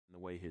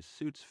way his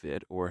suits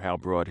fit, or how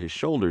broad his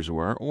shoulders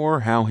were,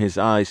 or how his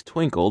eyes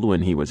twinkled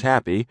when he was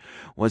happy,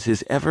 was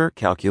his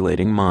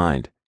ever-calculating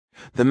mind.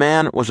 The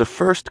man was a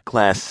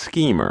first-class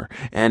schemer,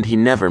 and he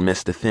never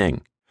missed a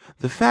thing.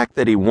 The fact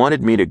that he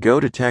wanted me to go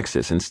to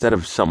Texas instead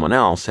of someone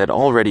else had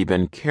already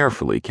been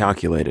carefully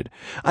calculated.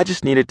 I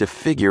just needed to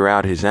figure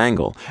out his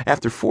angle.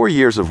 After 4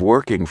 years of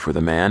working for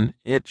the man,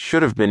 it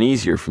should have been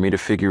easier for me to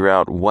figure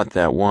out what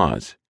that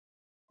was.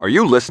 Are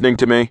you listening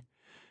to me?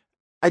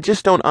 I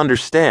just don't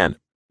understand.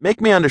 Make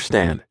me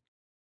understand.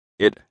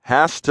 It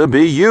has to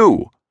be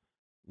you.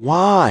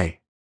 Why?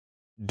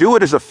 Do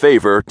it as a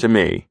favor to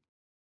me.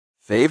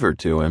 Favor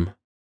to him?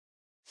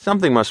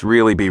 Something must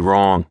really be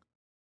wrong.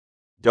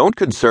 Don't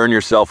concern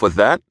yourself with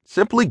that.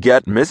 Simply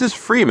get Mrs.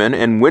 Freeman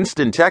in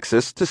Winston,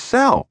 Texas to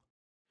sell.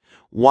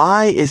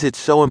 Why is it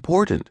so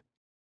important?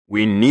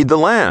 We need the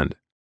land.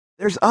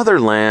 There's other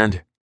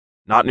land.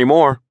 Not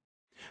anymore.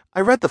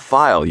 I read the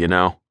file, you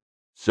know.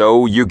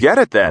 So you get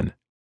it then.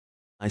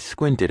 I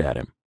squinted at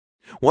him.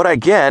 What I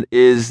get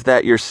is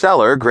that your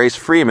seller, Grace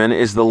Freeman,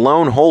 is the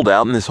lone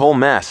holdout in this whole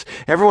mess.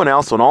 Everyone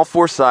else on all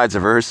 4 sides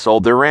of her has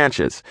sold their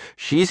ranches.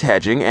 She's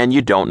hedging, and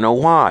you don't know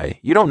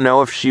why. You don't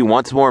know if she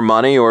wants more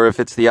money or if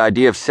it's the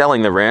idea of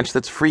selling the ranch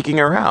that's freaking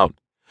her out.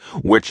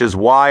 Which is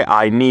why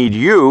I need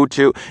you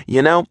to...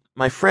 You know,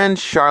 my friend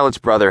Charlotte's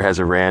brother has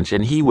a ranch,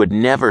 and he would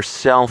never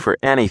sell for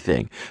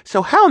anything.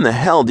 So how in the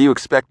hell do you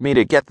expect me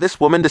to get this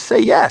woman to say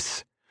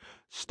yes?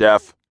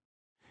 Steph.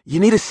 You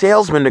need a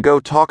salesman to go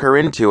talk her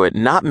into it,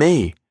 not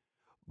me.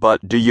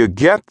 But do you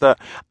get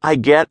I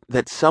get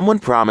that someone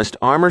promised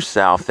Armour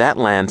South that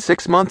land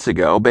 6 months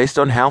ago based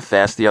on how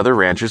fast the other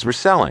ranchers were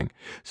selling.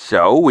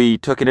 So we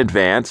took an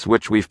advance,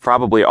 which we've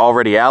probably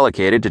already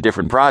allocated to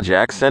different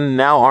projects, and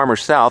now Armour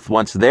South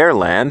wants their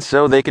land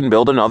so they can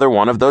build another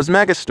one of those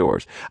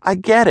megastores. I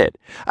get it.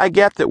 I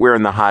get that we're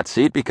in the hot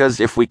seat because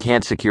if we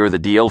can't secure the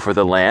deal for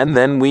the land,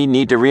 then we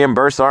need to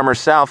reimburse Armour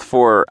South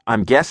for,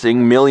 I'm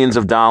guessing, millions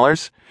of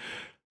dollars.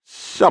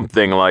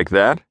 Something like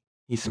that.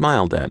 He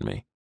smiled at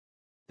me.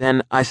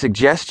 Then I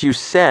suggest you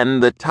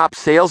send the top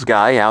sales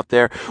guy out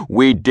there.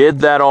 We did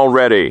that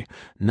already.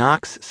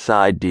 Knox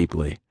sighed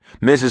deeply.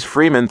 Mrs.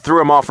 Freeman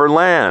threw him off her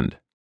land.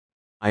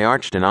 I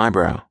arched an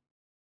eyebrow.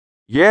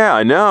 Yeah,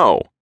 I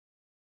know.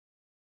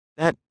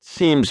 That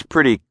seems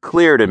pretty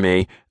clear to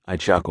me, I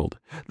chuckled.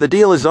 The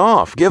deal is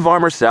off. Give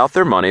Armour South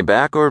their money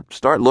back or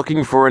start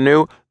looking for a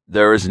new...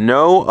 There is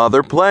no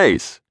other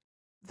place.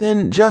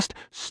 Then just...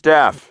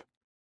 Steph.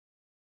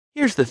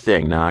 Here's the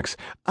thing, Knox.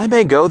 I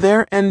may go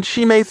there, and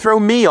she may throw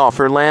me off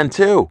her land,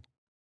 too.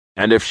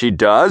 And if she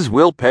does,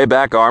 we'll pay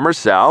back Armour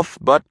South,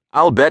 but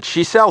I'll bet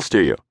she sells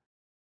to you.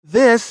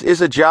 This is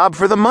a job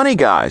for the money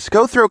guys.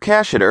 Go throw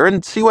cash at her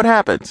and see what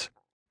happens.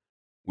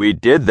 We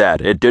did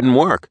that. It didn't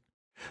work.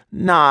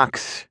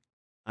 Knox.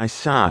 I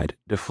sighed,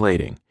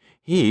 deflating.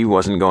 He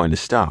wasn't going to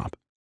stop.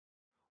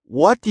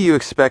 What do you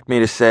expect me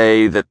to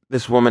say that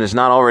this woman has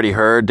not already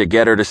heard to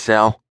get her to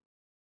sell?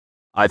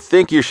 I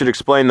think you should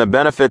explain the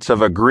benefits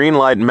of a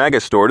greenlight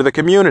megastore to the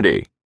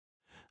community.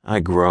 I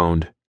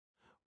groaned.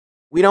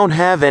 We don't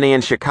have any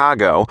in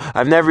Chicago.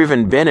 I've never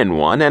even been in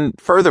one, and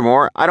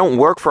furthermore, I don't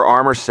work for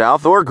Armour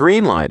South or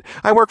Greenlight.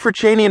 I work for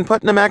Cheney and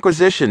Putnam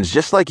Acquisitions,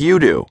 just like you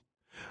do.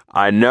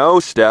 I know,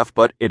 Steph,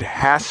 but it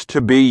has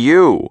to be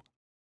you.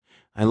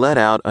 I let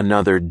out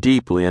another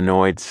deeply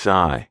annoyed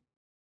sigh.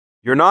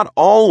 You're not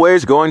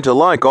always going to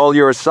like all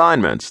your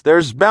assignments.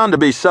 There's bound to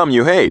be some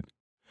you hate.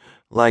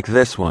 Like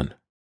this one.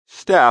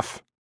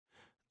 Steph.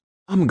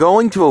 I'm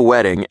going to a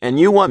wedding, and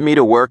you want me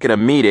to work at a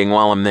meeting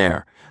while I'm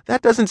there.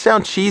 That doesn't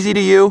sound cheesy to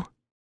you?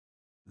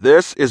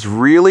 This is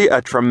really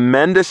a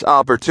tremendous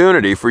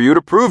opportunity for you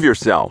to prove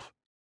yourself.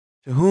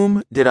 To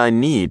whom did I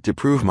need to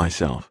prove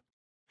myself?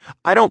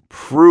 I don't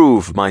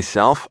prove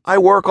myself. I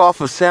work off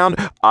of sound.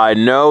 I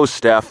know,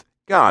 Steph.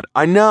 God,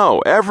 I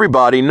know.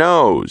 Everybody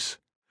knows.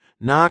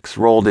 Knox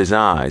rolled his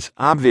eyes,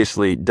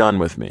 obviously done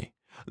with me.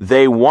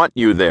 They want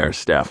you there,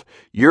 Steph.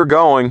 You're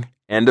going.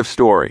 End of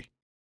story.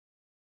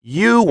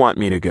 You want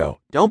me to go.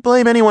 Don't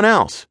blame anyone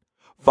else.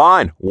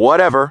 Fine,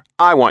 whatever.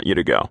 I want you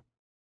to go.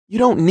 You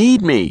don't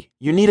need me.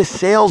 You need a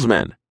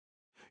salesman.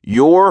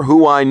 You're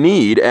who I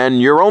need,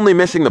 and you're only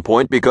missing the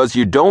point because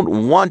you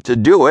don't want to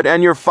do it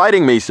and you're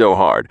fighting me so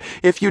hard.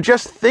 If you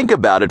just think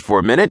about it for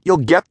a minute, you'll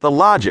get the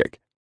logic.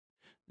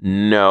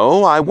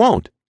 No, I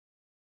won't.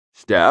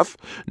 Steph,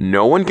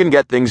 no one can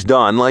get things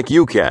done like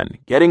you can.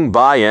 Getting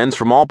buy-ins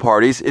from all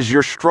parties is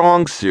your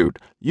strong suit.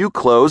 You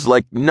close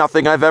like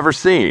nothing I've ever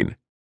seen.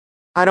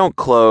 I don't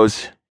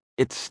close.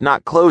 It's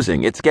not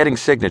closing, it's getting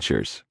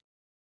signatures.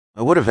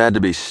 I would have had to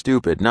be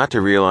stupid not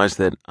to realize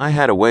that I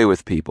had a way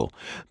with people,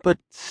 but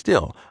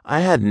still,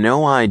 I had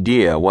no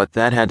idea what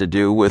that had to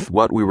do with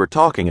what we were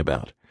talking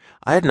about.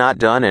 I had not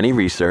done any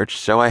research,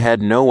 so I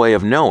had no way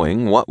of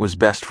knowing what was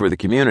best for the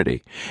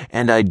community,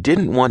 and I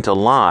didn't want to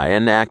lie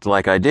and act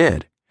like I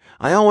did.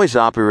 I always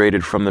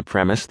operated from the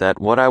premise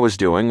that what I was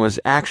doing was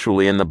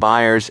actually in the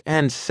buyer's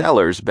and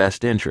seller's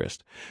best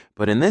interest,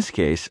 but in this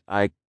case,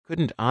 I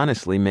couldn't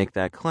honestly make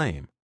that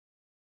claim.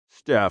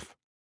 Steph.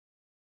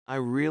 I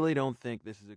really don't think this is a